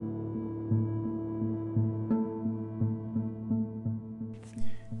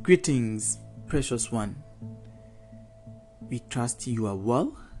Greetings, precious one. We trust you are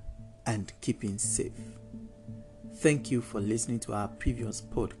well and keeping safe. Thank you for listening to our previous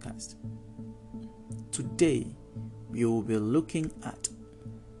podcast. Today, we will be looking at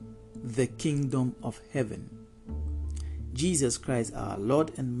the kingdom of heaven. Jesus Christ, our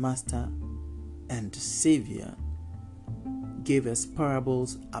Lord and Master and Savior, gave us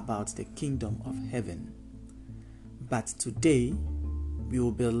parables about the kingdom of heaven. But today, we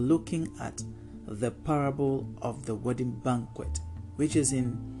will be looking at the parable of the wedding banquet, which is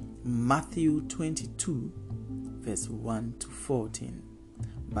in Matthew 22, verse 1 to 14.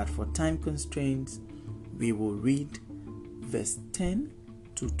 But for time constraints, we will read verse 10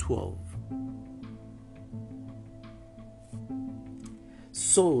 to 12.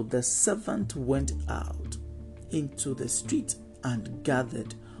 So the servant went out into the street and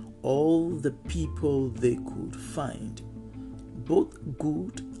gathered all the people they could find, both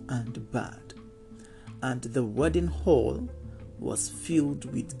good and bad, and the wedding hall was filled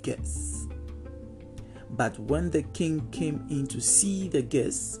with guests. But when the king came in to see the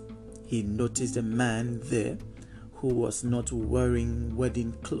guests, he noticed a man there who was not wearing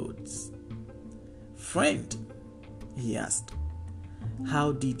wedding clothes. "Friend," he asked,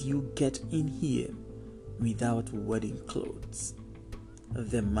 "how did you get in here without wedding clothes?"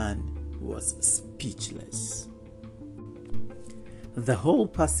 The man was speechless. The whole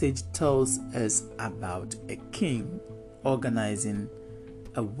passage tells us about a king organizing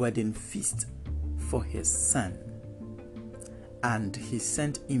a wedding feast for his son, and he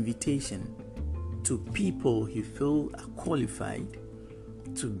sent invitation to people he felt are qualified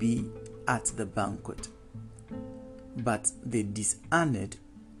to be at the banquet, but they dishonored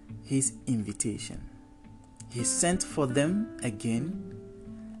his invitation. He sent for them again,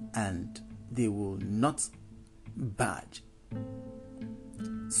 and they will not budge.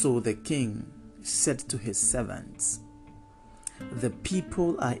 So the king said to his servants, "The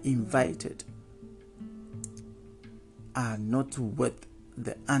people I invited are not worth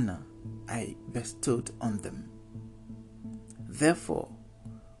the honor I bestowed on them. Therefore,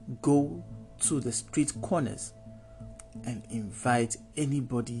 go to the street corners and invite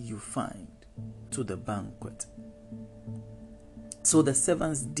anybody you find to the banquet." So the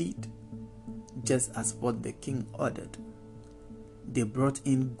servants did just as what the king ordered. They brought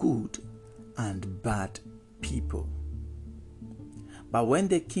in good and bad people. But when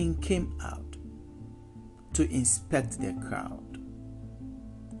the king came out to inspect the crowd,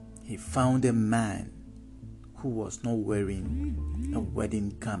 he found a man who was not wearing a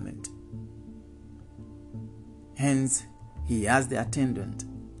wedding garment. Hence, he asked the attendant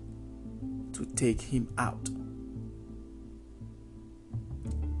to take him out.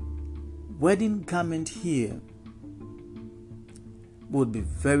 Wedding garment here would be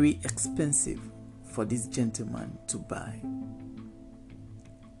very expensive for this gentleman to buy.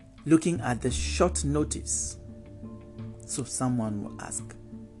 Looking at the short notice, so someone will ask,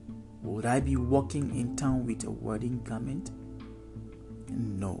 would I be walking in town with a wedding garment?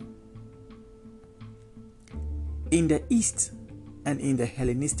 No. In the East and in the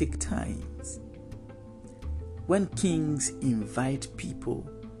Hellenistic times, when kings invite people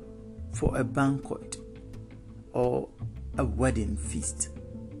for a banquet or a wedding feast,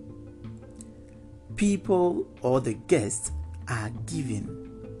 people or the guests are given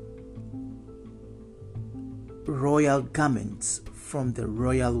royal garments from the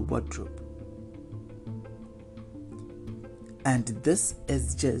royal wardrobe. And this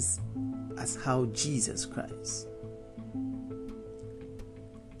is just as how Jesus Christ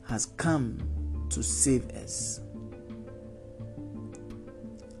has come to save us.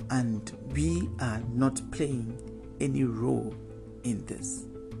 And we are not playing any role in this.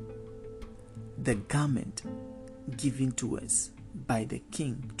 The garment given to us by the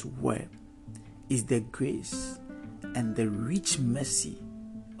king to wear is the grace and the rich mercy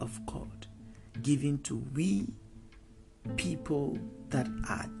of God given to we people that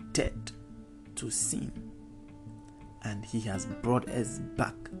are dead to sin, and he has brought us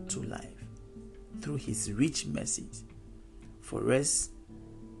back to life through his rich mercies for us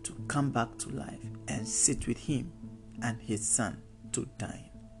to come back to life and sit with him and his son to dine.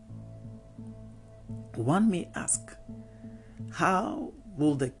 One may ask, how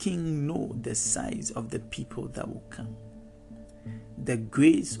will the king know the size of the people that will come? The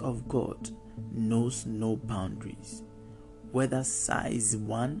grace of God knows no boundaries, whether size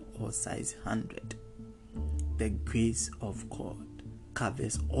 1 or size 100. The grace of God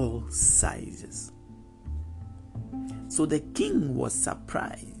covers all sizes. So the king was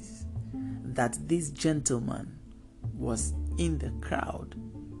surprised that this gentleman was in the crowd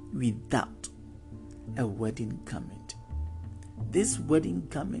without a wedding garment. This wedding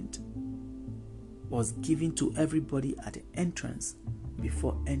garment was given to everybody at the entrance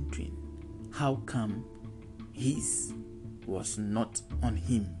before entering. How come his was not on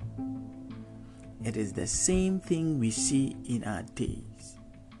him? It is the same thing we see in our days.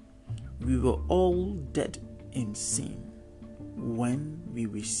 We were all dead in sin when we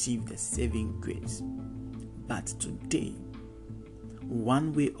received the saving grace. But today,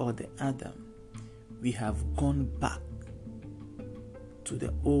 one way or the other, we have gone back to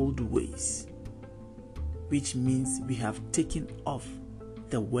the old ways, which means we have taken off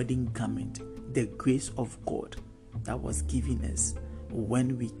the wedding garment, the grace of God that was given us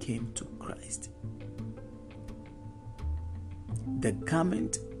when we came to Christ. The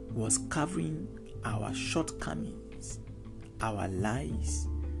garment was covering our shortcomings, our lies,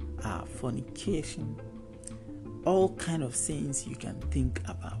 our fornication, all kind of sins you can think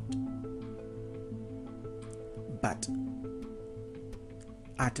about. But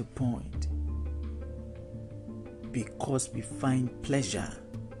at a point, because we find pleasure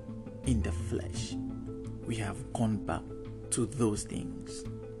in the flesh, we have gone back to those things.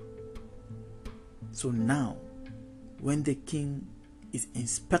 So now, when the king is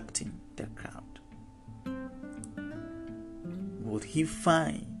inspecting the crowd, would he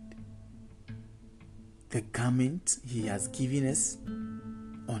find the garment he has given us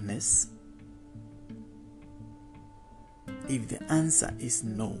on us? If the answer is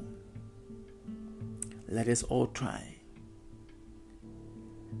no, let us all try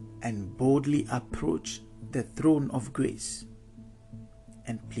and boldly approach the throne of grace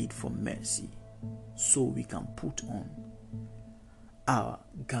and plead for mercy so we can put on our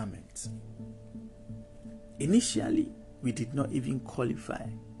garments. Initially, we did not even qualify.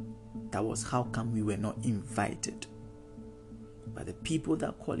 That was how come we were not invited. But the people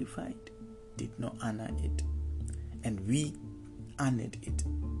that qualified did not honor it, and we honored it.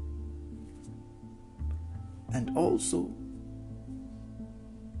 And also,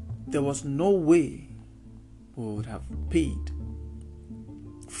 there was no way we would have paid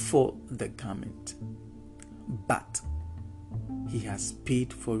for the garment, but he has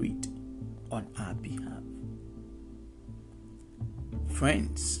paid for it on our behalf.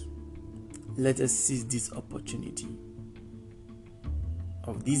 Friends, let us seize this opportunity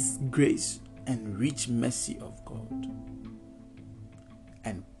of this grace and rich mercy of God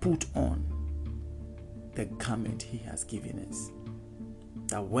and put on the garment he has given us,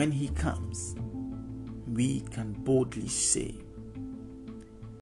 that when he comes, we can boldly say,